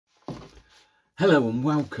Hello and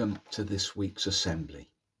welcome to this week's assembly.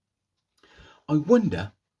 I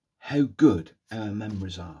wonder how good our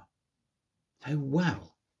memories are. How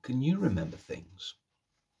well can you remember things?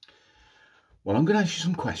 Well, I'm going to ask you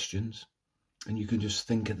some questions and you can just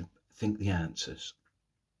think the answers.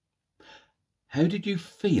 How did you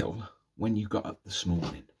feel when you got up this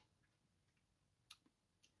morning?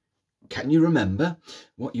 Can you remember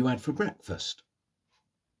what you had for breakfast?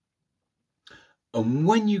 And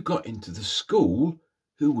when you got into the school,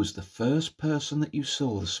 who was the first person that you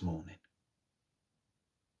saw this morning?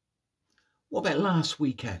 What about last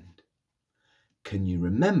weekend? Can you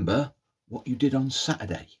remember what you did on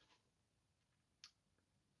Saturday?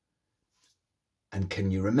 And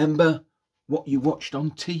can you remember what you watched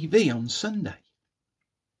on TV on Sunday?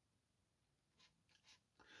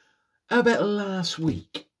 How about last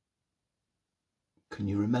week? Can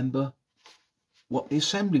you remember what the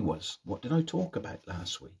assembly was? What did I talk about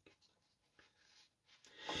last week?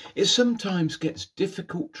 It sometimes gets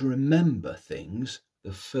difficult to remember things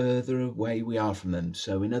the further away we are from them.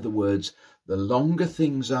 So in other words, the longer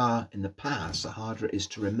things are in the past, the harder it is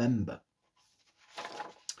to remember.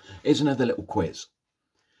 Here's another little quiz.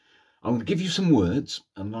 I'm going to give you some words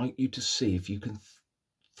and I'd like you to see if you can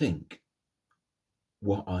think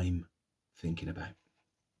what I'm thinking about.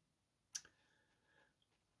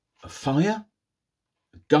 A fire,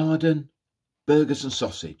 a garden, burgers and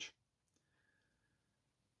sausage.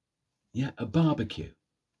 Yeah, a barbecue.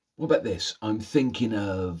 What about this? I'm thinking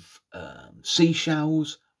of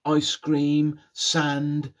seashells, ice cream,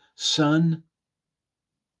 sand, sun.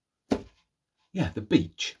 Yeah, the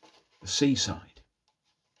beach, the seaside.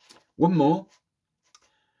 One more.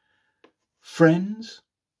 Friends,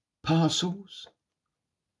 parcels,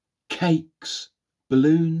 cakes,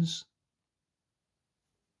 balloons.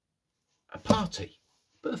 A party,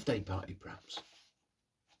 birthday party perhaps.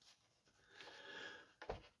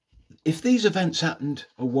 If these events happened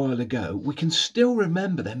a while ago, we can still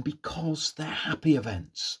remember them because they're happy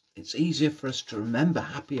events. It's easier for us to remember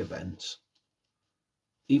happy events,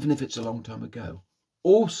 even if it's a long time ago.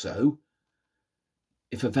 Also,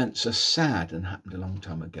 if events are sad and happened a long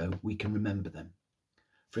time ago, we can remember them.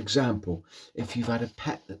 For example, if you've had a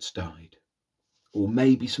pet that's died, or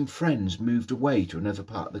maybe some friends moved away to another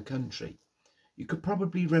part of the country, you could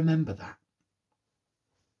probably remember that.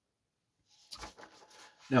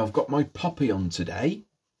 Now, I've got my poppy on today,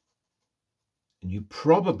 and you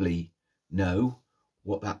probably know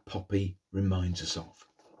what that poppy reminds us of.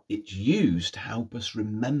 It's used to help us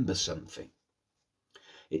remember something.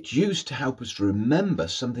 It's used to help us remember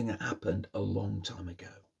something that happened a long time ago.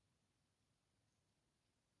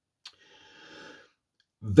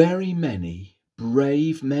 Very many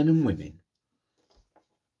brave men and women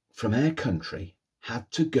from our country had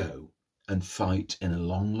to go and fight in a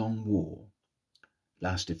long, long war.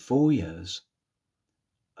 Lasted 4 years,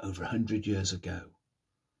 over 100 years ago.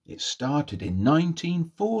 It started in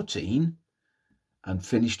 1914 and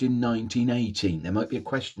finished in 1918. There might be a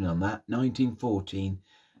question on that, 1914,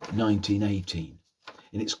 1918.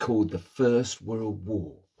 And it's called the First World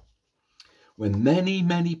War, when many,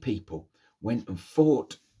 many people went and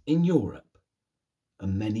fought in Europe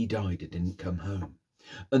and many died and didn't come home.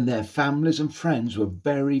 And their families and friends were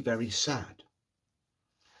very, very sad.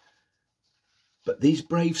 But these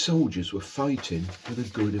brave soldiers were fighting for the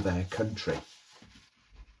good of our country.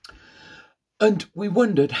 And we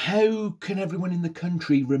wondered, how can everyone in the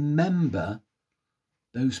country remember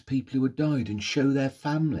those people who had died and show their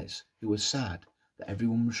families who were sad that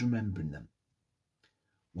everyone was remembering them?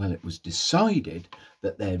 Well, it was decided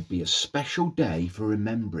that there'd be a special day for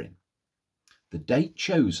remembering. The date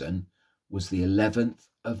chosen was the 11th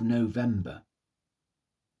of November.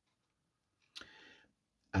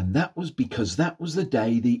 And that was because that was the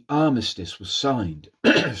day the armistice was signed.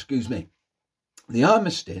 Excuse me. The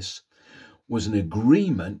armistice was an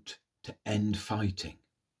agreement to end fighting.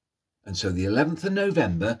 And so the 11th of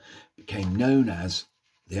November became known as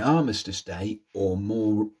the Armistice Day,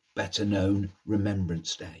 or better known,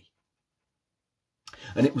 Remembrance Day.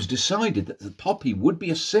 And it was decided that the poppy would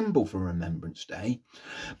be a symbol for Remembrance Day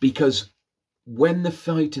because when the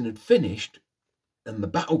fighting had finished, and the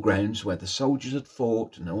battlegrounds where the soldiers had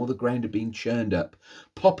fought and all the ground had been churned up,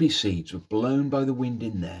 poppy seeds were blown by the wind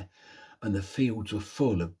in there and the fields were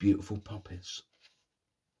full of beautiful poppies.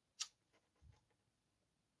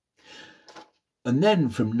 And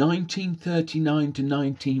then from 1939 to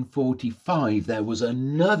 1945, there was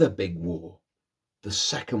another big war, the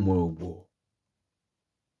Second World War.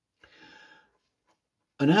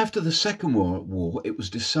 And after the Second World War, it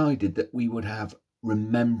was decided that we would have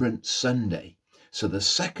Remembrance Sunday. So the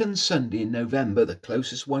second Sunday in November, the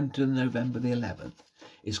closest one to November the 11th,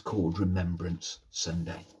 is called Remembrance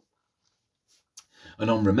Sunday. And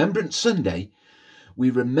on Remembrance Sunday, we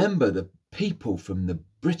remember the people from the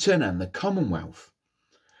Britain and the Commonwealth,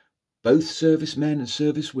 both servicemen and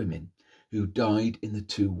servicewomen, who died in the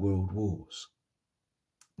two world wars,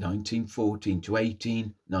 1914 to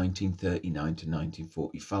 18, 1939 to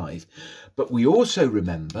 1945. But we also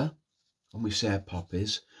remember, when we say our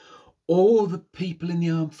poppies, all the people in the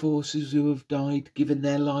armed forces who have died, given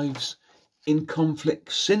their lives in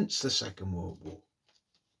conflict since the Second World War.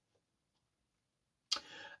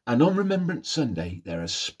 And on Remembrance Sunday, there are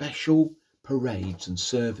special parades and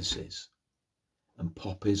services, and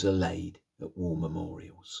poppies are laid at war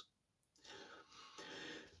memorials.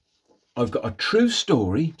 I've got a true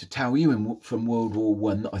story to tell you from World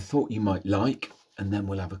War I that I thought you might like, and then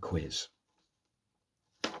we'll have a quiz.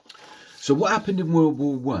 So what happened in World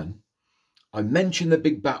War I mentioned the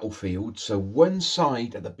big battlefield. So one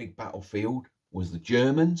side of the big battlefield was the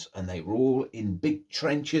Germans, and they were all in big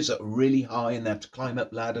trenches that were really high, and they had to climb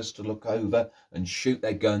up ladders to look over and shoot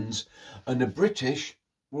their guns. And the British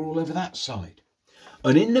were all over that side.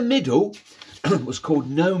 And in the middle was called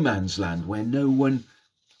no man's land, where no one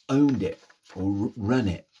owned it or run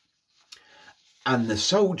it. And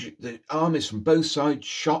the armies from both sides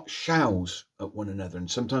shot shells at one another, and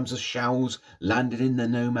sometimes the shells landed in the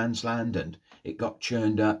no man's land and it got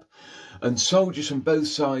churned up. And soldiers from both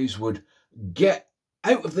sides would get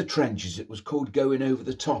out of the trenches, it was called going over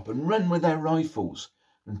the top, and run with their rifles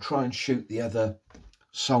and try and shoot the other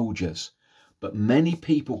soldiers. But many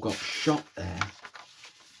people got shot there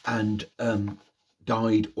and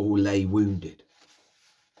died or lay wounded.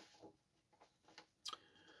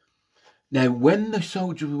 Now, when the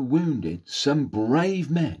soldiers were wounded, some brave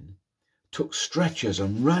men took stretchers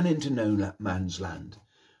and ran into no man's land,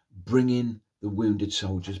 bringing the wounded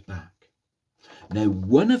soldiers back. Now,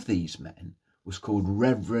 one of these men was called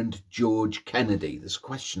Rev George Kennedy. There's a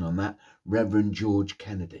question on that. Rev George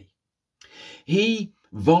Kennedy. He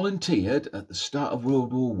volunteered at the start of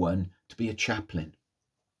World War I to be a chaplain.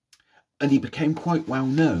 And he became quite well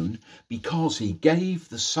known because he gave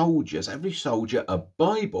the soldiers, every soldier, a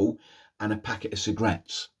Bible and a packet of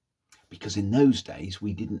cigarettes. Because in those days,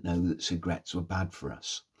 we didn't know that cigarettes were bad for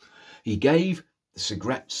us. He gave the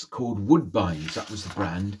cigarettes called Woodbines, that was the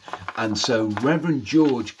brand. And so Rev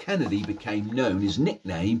George Kennedy became known, his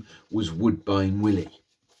nickname was Woodbine Willie.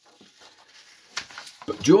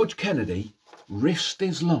 But George Kennedy risked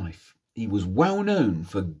his life. He was well known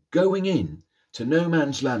for going in to no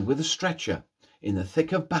man's land with a stretcher in the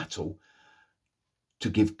thick of battle to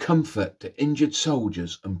give comfort to injured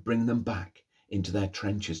soldiers and bring them back into their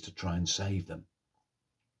trenches to try and save them.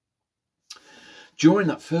 During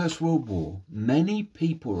that First World War, many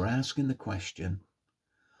people were asking the question,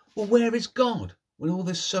 well, where is God when all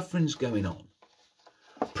this suffering's going on?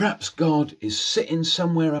 Perhaps God is sitting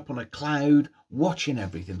somewhere up on a cloud, watching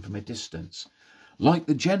everything from a distance, like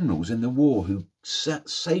the generals in the war who sat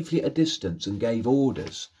safely at a distance and gave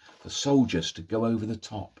orders for soldiers to go over the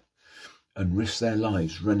top and risk their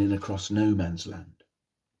lives running across no man's land.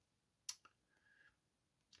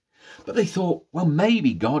 But they thought, well,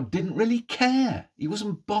 maybe God didn't really care. He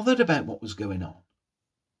wasn't bothered about what was going on.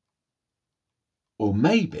 Or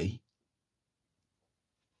maybe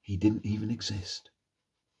he didn't even exist.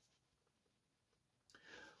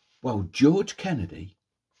 Well, George Kennedy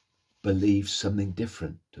believed something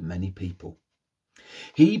different to many people.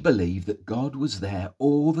 He believed that God was there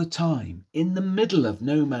all the time, in the middle of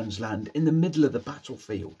no man's land, in the middle of the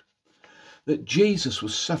battlefield, that Jesus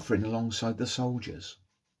was suffering alongside the soldiers.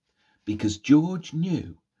 Because George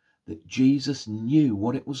knew that Jesus knew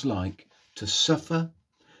what it was like to suffer,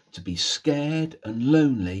 to be scared and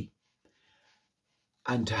lonely,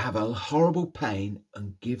 and to have a horrible pain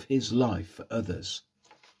and give his life for others.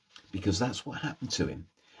 Because that's what happened to him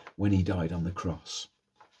when he died on the cross.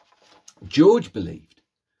 George believed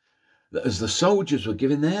that as the soldiers were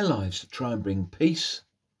giving their lives to try and bring peace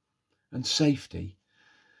and safety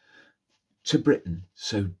to Britain,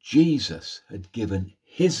 so Jesus had given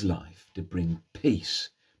his life to bring peace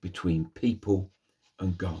between people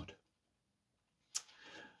and God.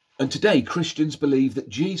 And today Christians believe that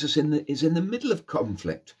Jesus is in the middle of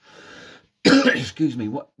conflict. Excuse me,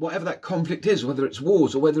 whatever that conflict is, whether it's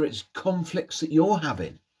wars or whether it's conflicts that you're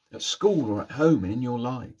having at school or at home and in your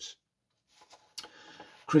lives.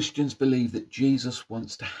 Christians believe that Jesus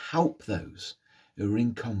wants to help those who are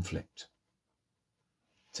in conflict,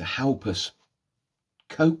 to help us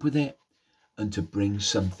cope with it and to bring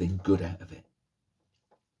something good out of it.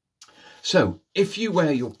 So if you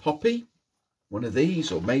wear your poppy one of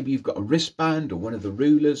these, or maybe you've got a wristband or one of the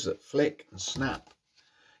rulers that flick and snap.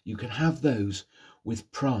 You can have those with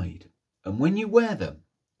pride. And when you wear them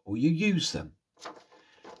or you use them,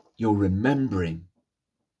 you're remembering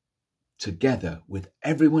together with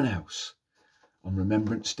everyone else on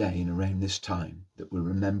Remembrance Day and around this time that we're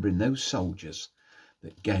remembering those soldiers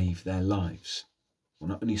that gave their lives. Well,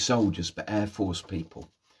 not only soldiers, but Air Force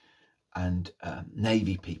people and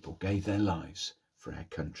Navy people gave their lives for our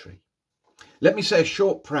country. Let me say a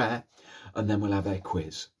short prayer and then we'll have our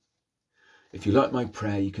quiz. If you like my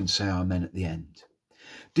prayer, you can say amen at the end.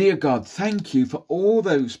 Dear God, thank you for all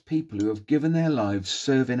those people who have given their lives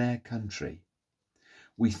serving our country.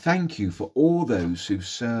 We thank you for all those who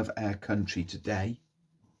serve our country today.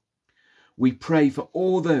 We pray for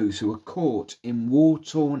all those who are caught in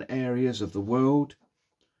war-torn areas of the world,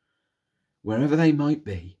 wherever they might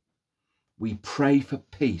be. We pray for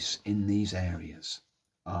peace in these areas.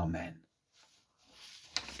 Amen.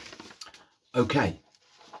 Okay.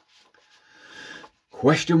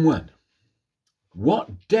 Question 1.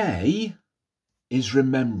 What day is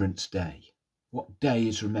Remembrance Day? What day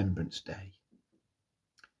is Remembrance Day?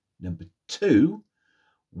 Number 2,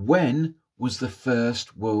 when was the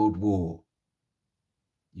First World War?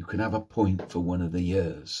 You can have a point for one of the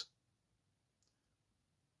years.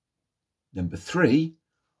 Number 3,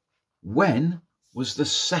 when was the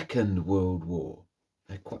Second World War?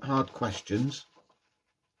 They're quite hard questions.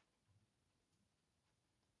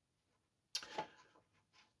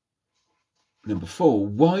 Number 4,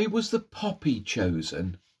 why was the poppy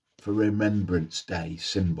chosen for Remembrance Day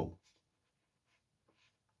symbol?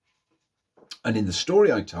 And in the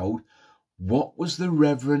story I told, what was the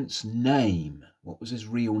Reverend's name? What was his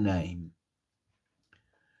real name?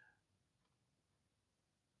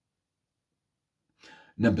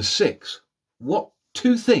 Number 6, what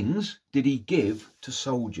 2 things did he give to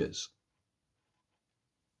soldiers?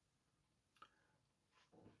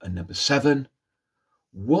 And number 7,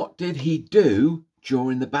 what did he do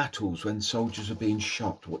during the battles when soldiers were being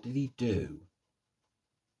shot? What did he do?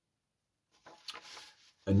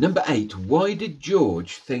 And number 8, why did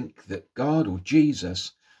George think that God or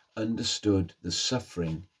Jesus understood the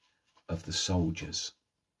suffering of the soldiers?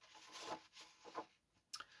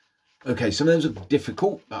 Okay, some of those are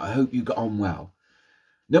difficult, but I hope you got on well.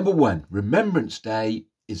 Number 1, Remembrance Day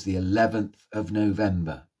is the 11th of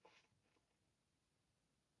November.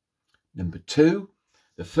 Number 2,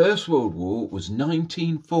 the First World War was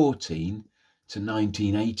 1914 to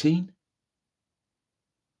 1918.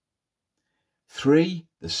 3,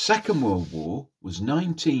 the Second World War was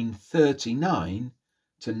 1939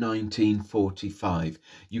 to 1945.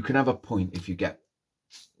 You can have a point if you get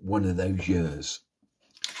one of those years.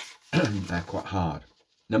 They're quite hard.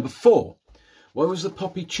 Number 4, why was the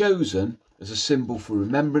poppy chosen as a symbol for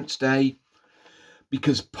Remembrance Day?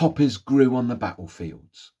 Because poppies grew on the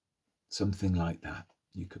battlefields. Something like that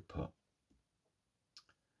you could put.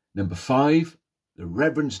 Number 5, the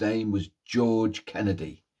Reverend's name was George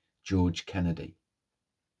Kennedy. George Kennedy.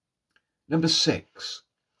 Number 6,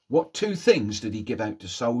 what 2 things did he give out to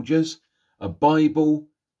soldiers? A Bible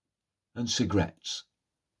and cigarettes.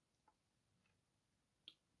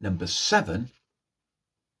 Number 7,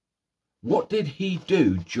 what did he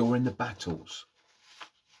do during the battles?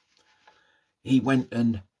 He went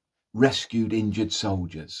and rescued injured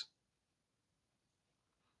soldiers.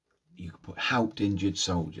 You could put helped injured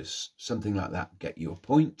soldiers, something like that, get you a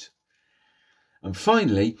point. And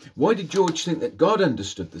finally, why did George think that God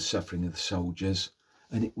understood the suffering of the soldiers?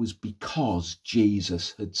 And it was because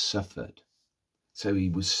Jesus had suffered. So he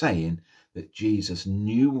was saying that Jesus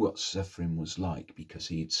knew what suffering was like because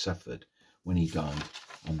he had suffered when he died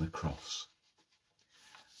on the cross.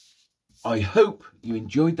 I hope you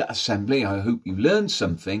enjoyed that assembly. I hope you learned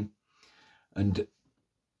something. And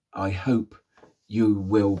I hope you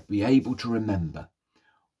will be able to remember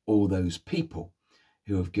all those people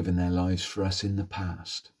who have given their lives for us in the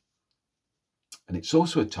past. And it's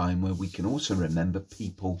also a time where we can also remember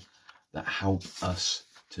people that help us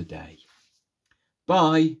today.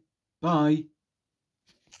 Bye. Bye.